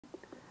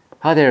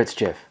Hi there, it's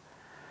Jeff.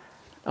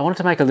 I wanted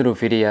to make a little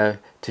video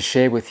to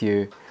share with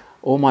you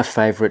all my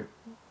favourite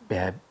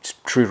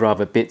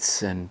screwdriver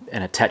bits and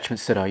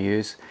attachments that I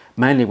use,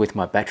 mainly with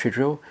my battery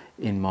drill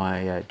in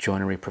my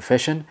joinery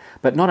profession,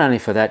 but not only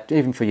for that,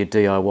 even for your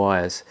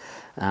DIYers.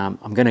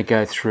 I'm going to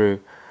go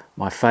through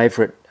my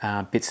favourite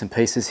bits and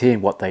pieces here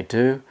and what they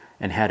do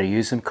and how to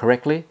use them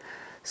correctly.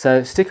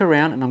 So stick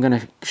around and I'm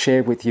going to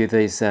share with you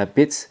these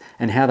bits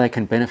and how they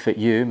can benefit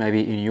you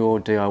maybe in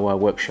your DIY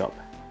workshop.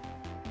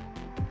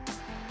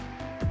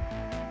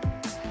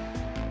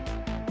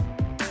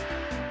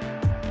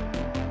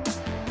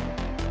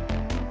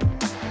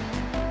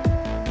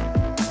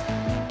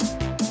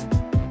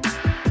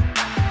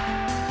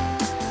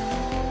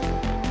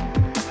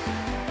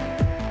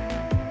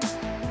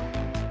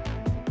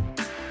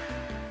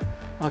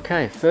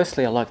 Okay,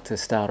 firstly I like to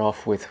start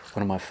off with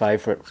one of my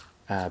favourite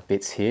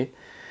bits here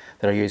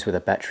that I use with a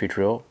battery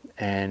drill,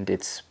 and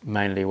it's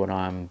mainly when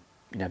I'm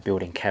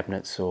building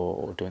cabinets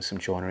or doing some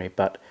joinery,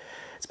 but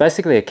it's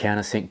basically a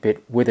countersink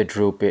bit with a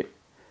drill bit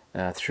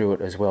through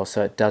it as well,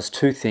 so it does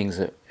two things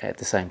at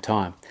the same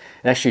time.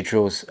 It actually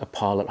drills a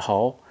pilot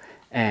hole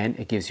and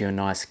it gives you a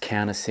nice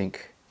countersink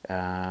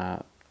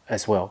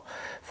as well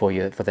for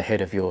the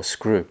head of your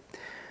screw.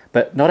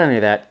 But not only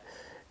that,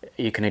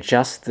 you can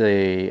adjust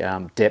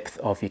the depth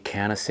of your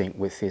countersink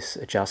with this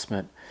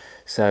adjustment.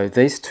 So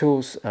these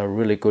tools are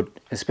really good,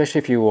 especially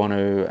if you want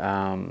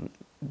to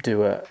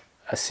do a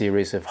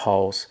series of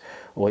holes,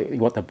 or you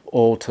want them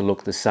all to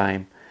look the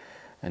same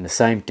and the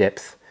same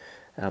depth.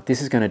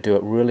 This is going to do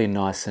it really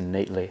nice and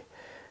neatly.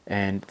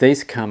 And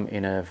these come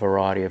in a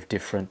variety of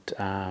different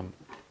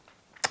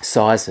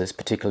sizes,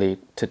 particularly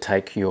to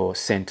take your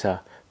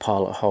center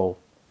pilot hole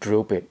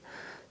drill bit.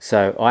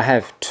 So I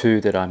have two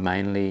that I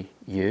mainly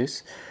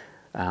use,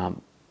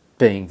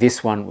 being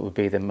this one would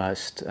be the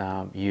most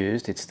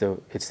used. It's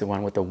the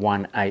one with the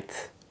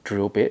 1/8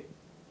 drill bit,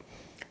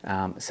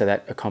 so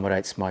that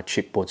accommodates my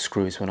chipboard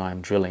screws when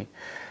I'm drilling.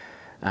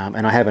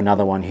 And I have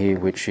another one here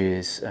which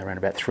is around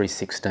about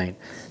 3/16.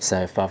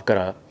 So if I've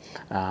got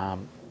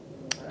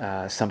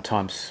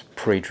sometimes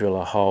pre-drill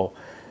a hole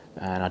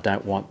and I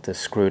don't want the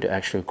screw to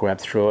actually grab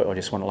through it, I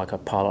just want like a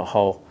pilot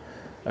hole,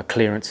 a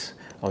clearance,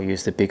 I'll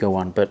use the bigger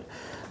one. But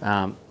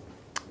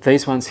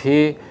these ones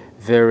here,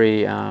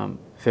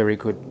 very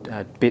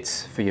good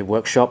bits for your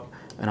workshop,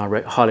 and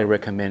I highly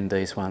recommend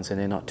these ones, and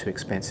they're not too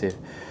expensive.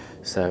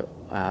 So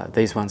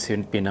these ones here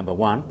would be number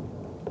one.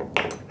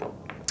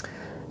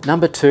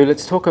 Number two,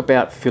 let's talk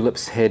about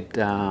Phillips head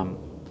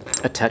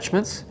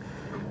attachments.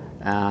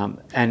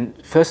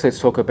 And first let's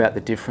talk about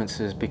the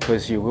differences,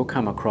 because you will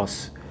come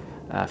across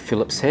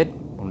Phillips head,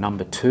 or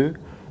number two,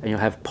 and you'll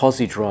have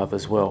posi drive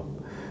as well.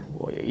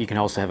 You can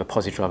also have a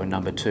posi drive in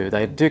number two.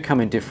 They do come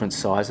in different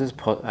sizes,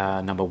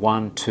 number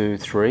 1, 2,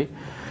 3,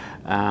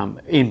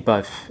 in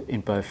both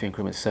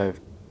increments, so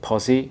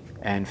posi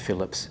and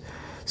Phillips.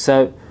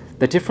 So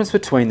the difference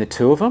between the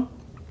two of them,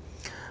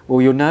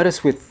 well, you'll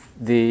notice with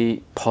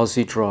the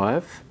posi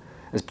drive,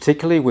 as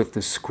particularly with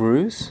the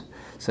screws,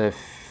 so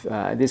if,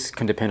 this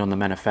can depend on the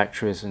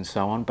manufacturers and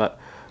so on, but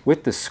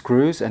with the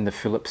screws and the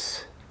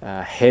Phillips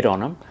head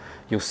on them,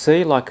 you'll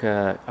see like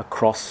a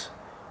cross,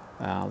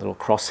 little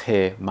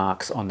crosshair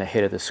marks on the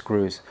head of the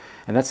screws,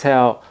 and that's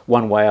how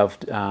one way of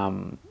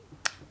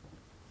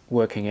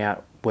working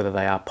out whether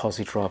they are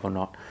posi drive or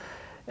not.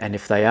 And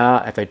if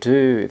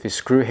the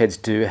screw heads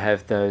do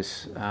have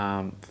those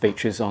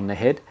features on the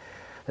head,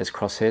 those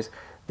crosshairs,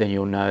 then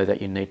you'll know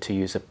that you need to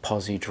use a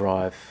posi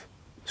drive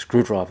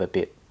screwdriver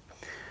bit.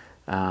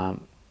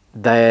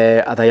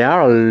 They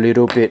are a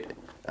little bit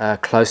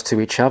close to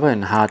each other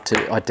and hard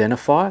to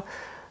identify,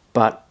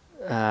 but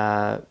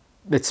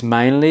it's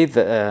mainly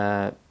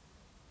the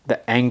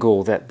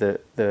angle that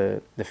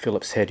the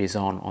Phillips head is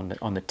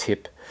on the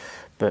tip.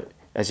 But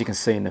as you can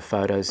see in the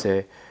photos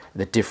there,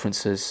 the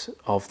differences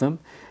of them.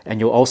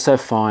 And you'll also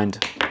find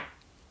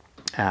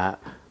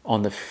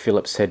on the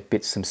Phillips head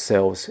bits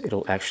themselves,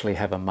 it'll actually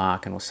have a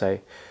mark and will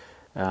say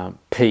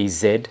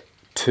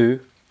PZ2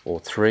 or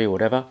 3 or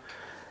whatever.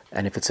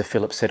 And if it's a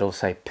Phillips head, it'll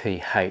say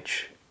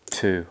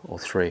PH2 or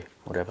 3,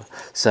 whatever.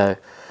 So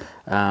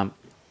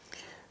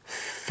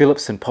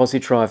Phillips and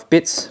posi drive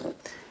bits,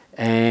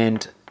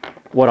 and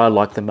what I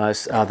like the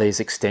most are these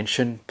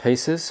extension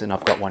pieces, and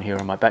I've got one here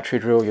on my battery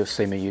drill. You'll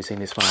see me using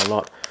this one a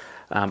lot.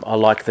 I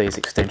like these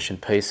extension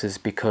pieces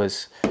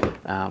because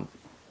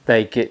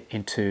they get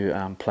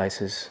into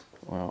places,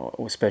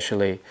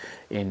 especially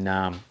in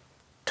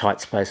tight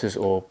spaces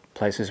or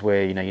places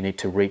where you need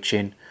to reach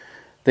in.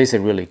 These are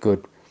really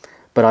good.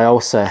 But I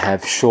also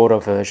have shorter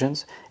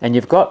versions, and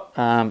you've got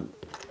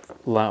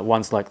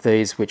ones like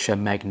these which are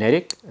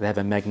magnetic. They have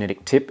a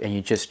magnetic tip and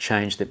you just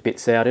change the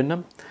bits out in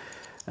them.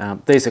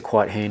 These are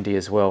quite handy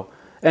as well.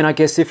 And I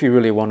guess if you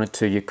really wanted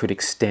to, you could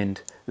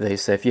extend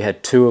these. So if you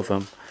had two of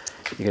them,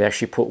 you could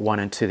actually put one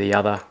into the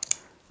other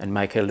and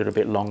make it a little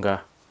bit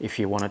longer if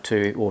you wanted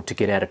to, or to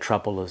get out of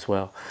trouble as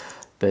well.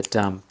 But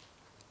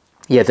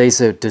yeah,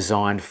 these are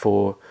designed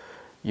for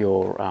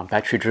your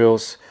battery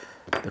drills,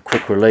 the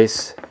quick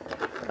release,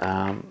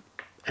 and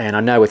And I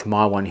know with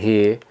my one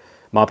here,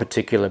 my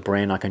particular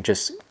brand, I can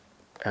just,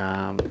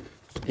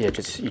 you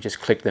just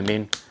click them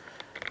in,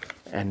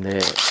 and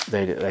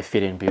they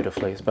fit in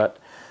beautifully. But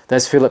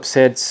those Phillips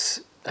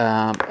heads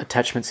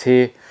attachments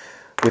here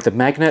with the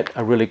magnet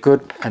are really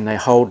good, and they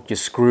hold your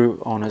screw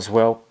on as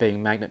well,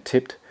 being magnet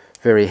tipped,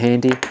 very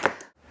handy.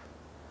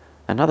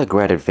 Another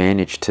great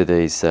advantage to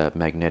these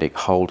magnetic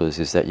holders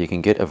is that you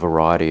can get a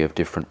variety of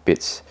different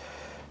bits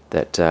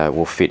that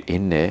will fit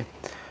in there.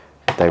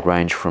 They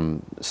range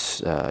from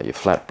your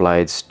flat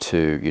blades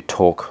to your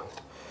torque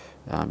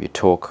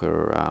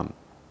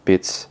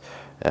bits,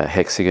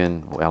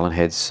 hexagon or Allen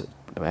heads,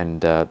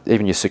 and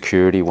even your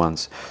security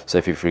ones. So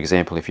if you, for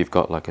example, if you've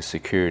got like a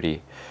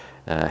security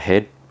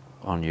head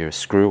on your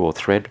screw or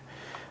thread,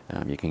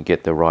 you can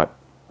get the right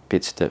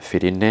bits that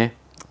fit in there,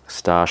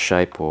 star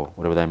shape or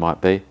whatever they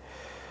might be,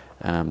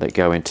 that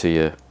go into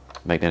your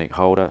magnetic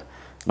holder.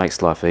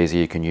 Makes life easy.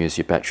 You can use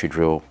your battery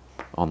drill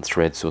on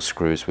threads or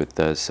screws with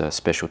those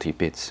specialty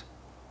bits.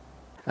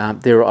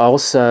 There are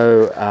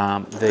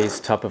also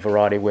these type of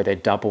variety where they're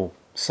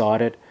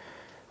double-sided.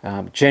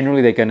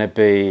 Generally they're going to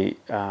be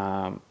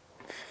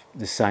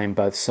the same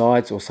both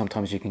sides, or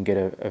sometimes you can get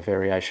a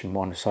variation.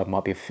 One side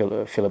might be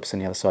Phillips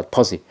and the other side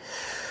Posi.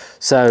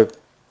 So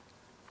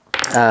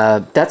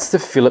that's the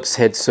Phillips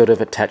head sort of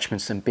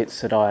attachments and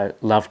bits that I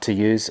love to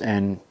use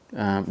and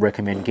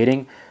recommend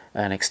getting.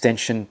 An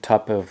extension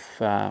type of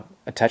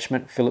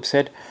attachment, Phillips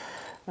head.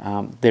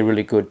 They're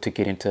really good to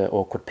get into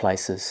awkward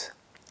places.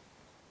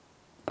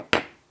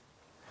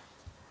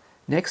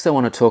 Next I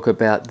want to talk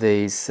about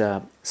these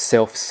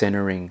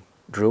self-centering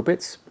drill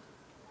bits.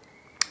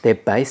 They're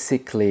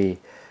basically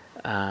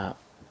a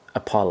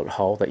pilot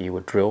hole that you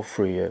would drill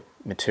through your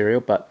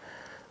material, but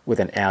with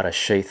an outer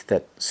sheath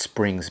that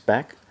springs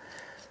back.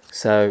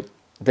 So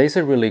these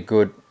are really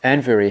good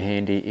and very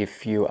handy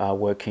if you are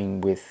working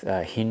with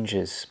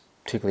hinges,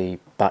 particularly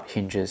butt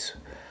hinges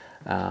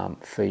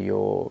for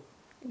your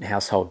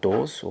household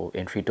doors or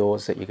entry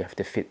doors that you have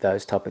to fit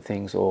those type of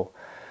things, or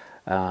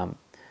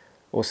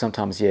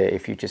sometimes, yeah,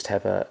 if you just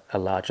have a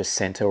larger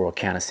center or a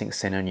countersink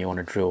center and you want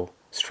to drill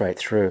straight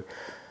through.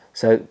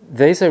 So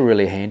these are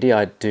really handy.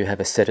 I do have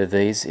a set of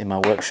these in my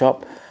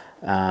workshop,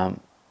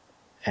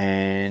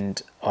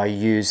 and I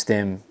use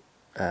them.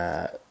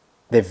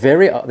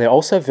 They're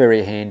also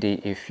very handy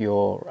if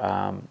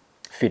you're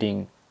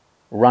fitting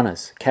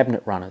runners,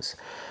 cabinet runners.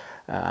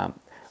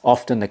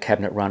 Often the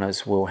cabinet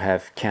runners will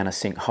have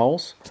countersink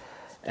holes,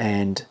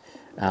 and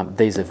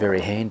these are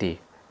very handy.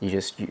 You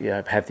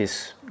have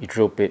this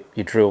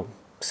your drill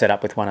set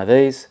up with one of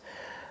these,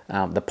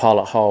 the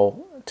pilot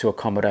hole to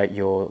accommodate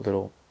your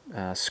little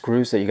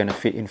screws that you're going to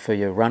fit in for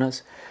your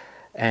runners,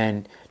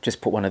 and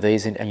just put one of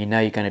these in, and you know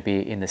you're going to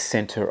be in the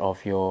center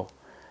of your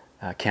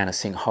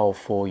countersink hole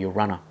for your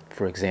runner,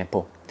 for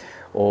example,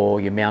 or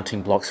your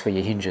mounting blocks for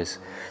your hinges.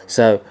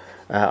 So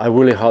I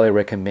really highly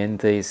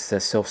recommend these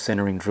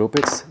self-centering drill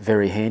bits.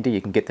 Very handy.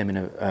 You can get them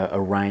in a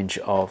range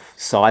of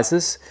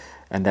sizes,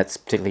 and that's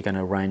particularly going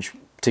to range,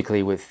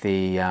 particularly with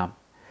the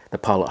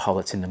pilot hole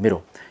that's in the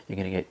middle. You're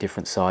going to get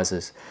different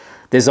sizes.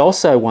 There's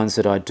also ones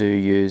that I do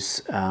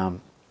use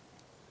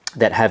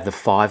that have the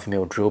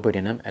 5mm drill bit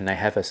in them, and they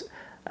have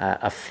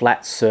a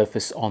flat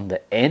surface on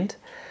the end.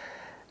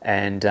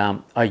 And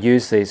I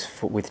use these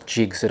with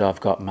jigs that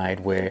I've got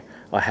made, where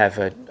I have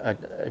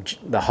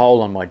the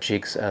hole on my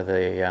jigs are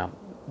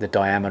the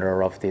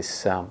diameter of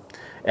this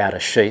outer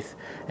sheath,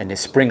 and they're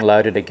spring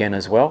loaded again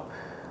as well,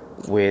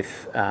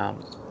 with a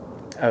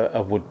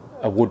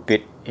wood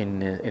bit in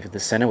the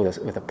center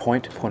with a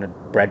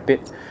pointed brad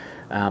bit.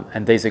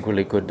 And these are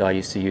really good. I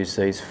used to use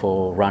these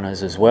for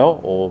runners as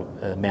well, or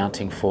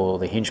mounting for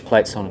the hinge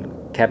plates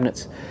on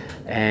cabinets.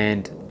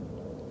 And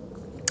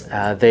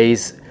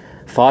these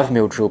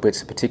 5mm drill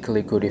bits are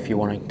particularly good if you're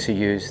wanting to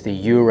use the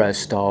Euro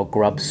style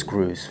grub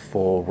screws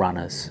for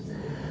runners,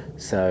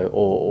 so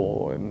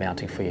or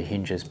mounting for your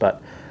hinges.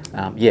 But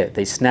yeah,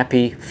 these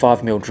Snappy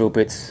 5mm drill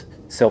bits,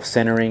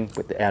 self-centering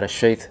with the outer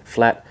sheath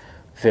flat,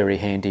 very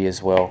handy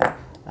as well.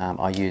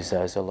 I use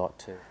those a lot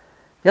too.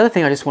 The other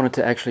thing I just wanted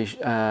to actually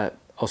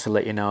also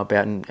let you know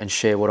about and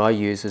share what I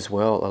use as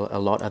well a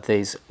lot are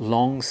these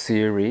long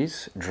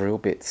series drill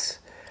bits.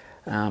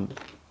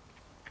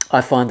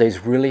 I find these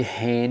really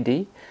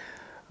handy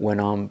when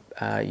I'm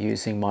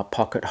using my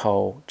pocket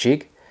hole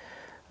jig.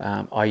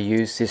 I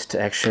use this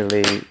to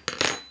actually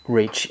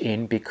reach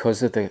in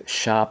because of the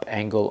sharp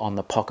angle on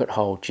the pocket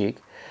hole jig.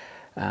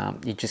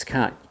 You just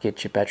can't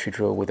get your battery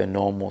drill with a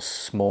normal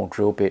small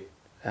drill bit.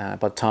 By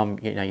the time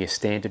your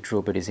standard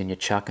drill bit is in your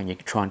chuck and you're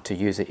trying to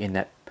use it in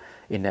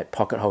that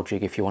pocket hole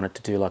jig, if you wanted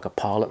to do like a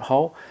pilot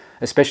hole,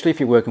 especially if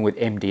you're working with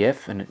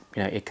MDF and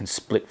it can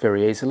split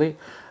very easily.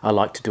 I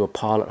like to do a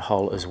pilot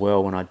hole as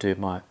well when I do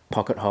my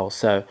pocket hole.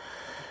 So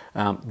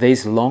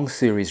these long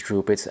series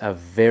drill bits are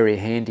very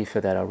handy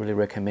for that. I really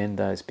recommend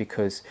those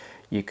because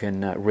you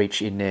can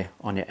reach in there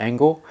on your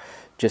angle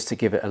just to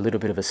give it a little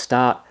bit of a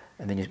start,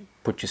 and then you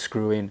put your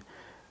screw in,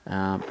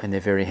 and they're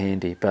very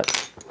handy.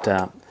 But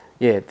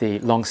yeah, the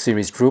long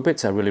series drill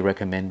bits, I really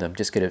recommend them.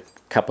 Just get a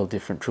couple of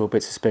different drill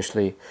bits,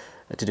 especially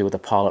to do with a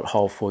pilot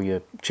hole for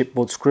your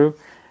chipboard screw,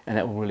 and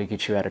that will really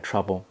get you out of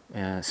trouble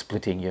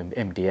splitting your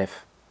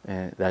MDF,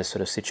 those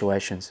sort of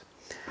situations.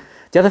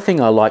 The other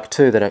thing I like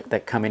too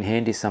that come in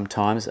handy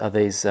sometimes are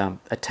these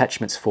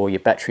attachments for your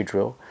battery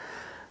drill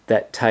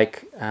that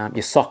take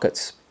your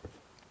sockets.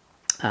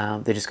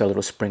 They just got a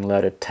little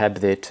spring-loaded tab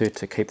there too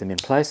to keep them in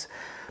place.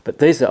 But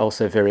these are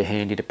also very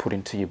handy to put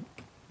into your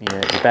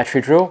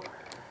battery drill.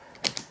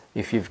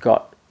 If you've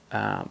got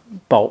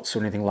bolts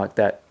or anything like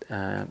that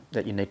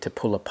that you need to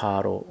pull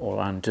apart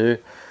or undo,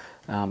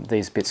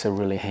 these bits are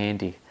really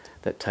handy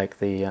that take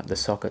the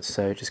sockets.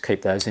 So just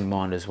keep those in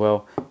mind as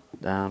well.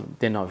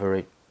 They're not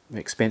very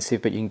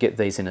expensive, but you can get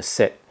these in a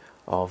set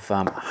of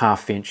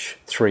 1/2 inch,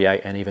 3/8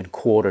 and even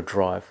 1/4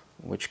 drive,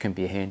 which can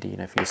be handy, you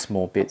know, for your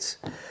small bits.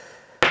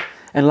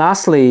 And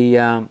lastly,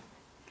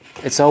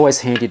 it's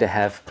always handy to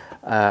have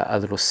a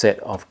little set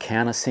of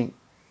countersink,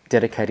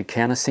 dedicated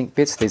countersink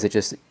bits. These are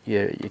just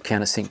your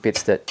countersink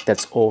bits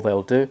that's all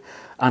they'll do,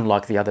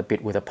 unlike the other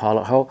bit with a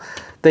pilot hole.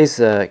 These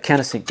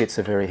countersink bits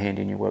are very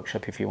handy in your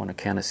workshop if you want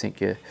to countersink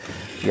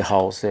your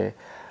holes there.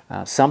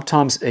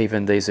 Sometimes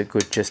even these are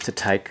good just to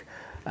take,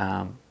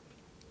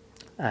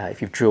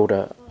 if you've drilled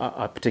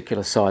a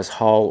particular size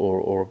hole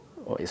or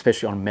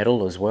especially on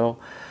metal as well,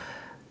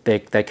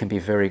 they can be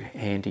very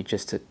handy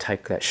just to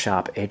take that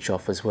sharp edge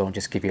off as well and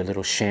just give you a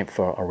little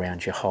chamfer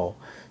around your hole.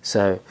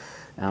 So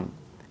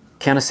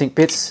countersink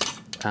bits,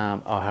 I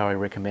highly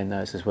recommend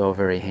those as well,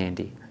 very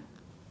handy.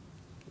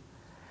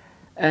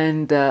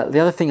 And the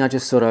other thing I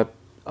just sort of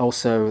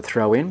also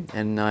throw in,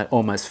 and I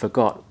almost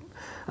forgot,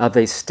 are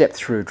these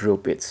step-through drill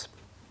bits.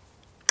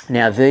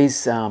 Now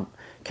these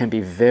can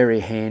be very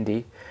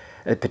handy,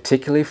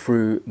 particularly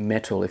through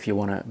metal if you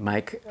want to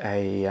make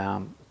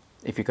a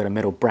if you've got a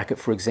metal bracket,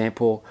 for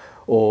example,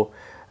 or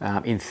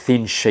in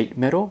thin sheet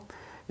metal.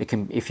 It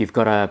can, if you've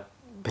got a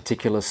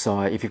particular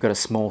size, if you've got a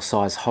small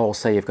size hole,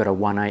 say you've got a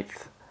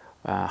 1/8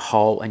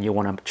 hole and you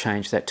want to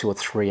change that to a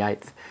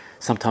 3/8,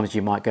 sometimes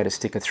you might go to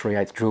stick a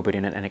 3/8 drill bit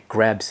in it and it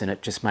grabs and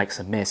it just makes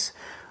a mess.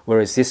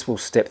 Whereas this will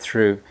step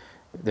through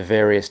the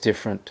various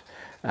different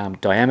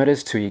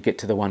diameters till you get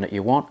to the one that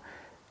you want,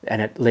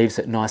 and it leaves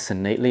it nice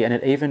and neatly, and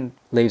it even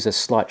leaves a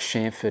slight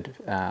chamfered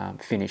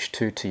finish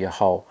too to your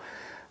hole.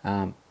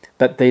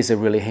 But these are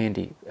really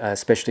handy,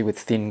 especially with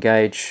thin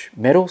gauge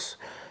metals.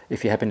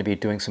 If you happen to be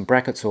doing some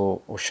brackets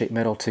or sheet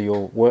metal to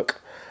your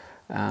work,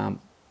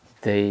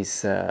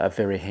 these are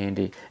very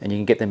handy, and you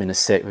can get them in a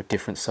set with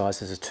different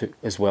sizes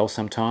as well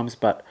sometimes.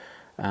 But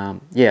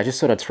yeah, I just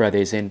sort of throw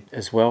these in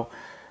as well.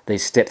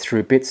 These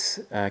step-through bits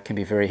can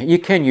be very handy. You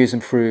can use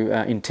them through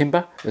in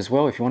timber as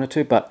well if you wanted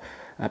to, but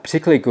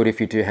particularly good if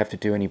you do have to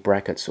do any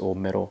brackets or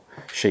metal,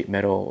 sheet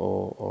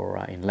metal, or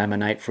in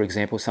laminate, for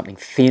example, something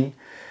thin,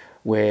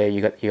 where you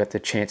got the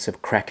chance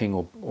of cracking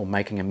or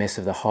making a mess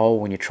of the hole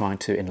when you're trying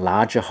to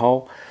enlarge a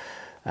hole.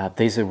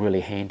 These are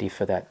really handy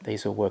for that.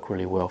 These will work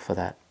really well for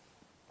that.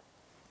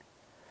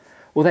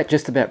 Well, that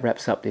just about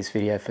wraps up this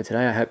video for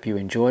today. I hope you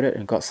enjoyed it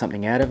and got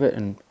something out of it,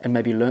 and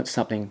maybe learnt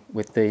something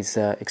with these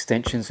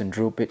extensions and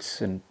drill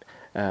bits and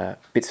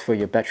bits for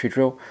your battery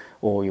drill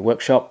or your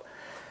workshop.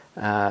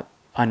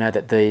 I know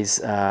that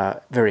these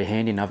are very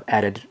handy, and I've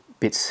added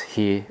bits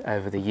here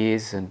over the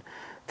years, and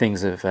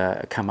things have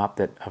come up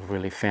that I've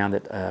really found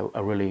that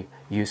are really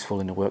useful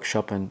in the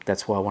workshop, and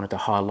that's why I wanted to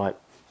highlight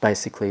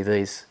basically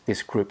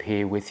this group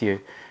here with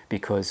you,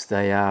 because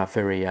they are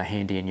very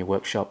handy in your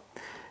workshop,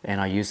 and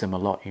I use them a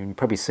lot. You can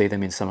probably see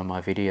them in some of my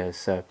videos.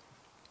 So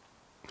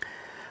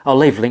I'll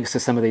leave links to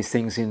some of these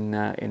things in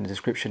the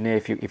description there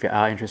if you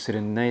are interested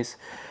in these.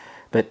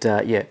 But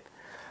yeah,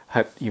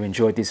 hope you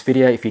enjoyed this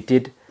video. If you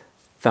did,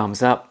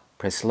 thumbs up,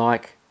 press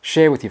like,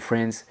 share with your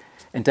friends,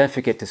 and don't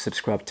forget to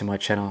subscribe to my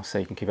channel so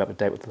you can keep up to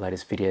date with the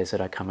latest videos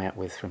that I come out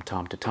with from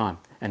time to time.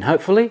 And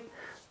hopefully,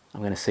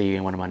 I'm going to see you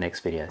in one of my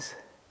next videos.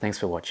 Thanks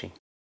for watching.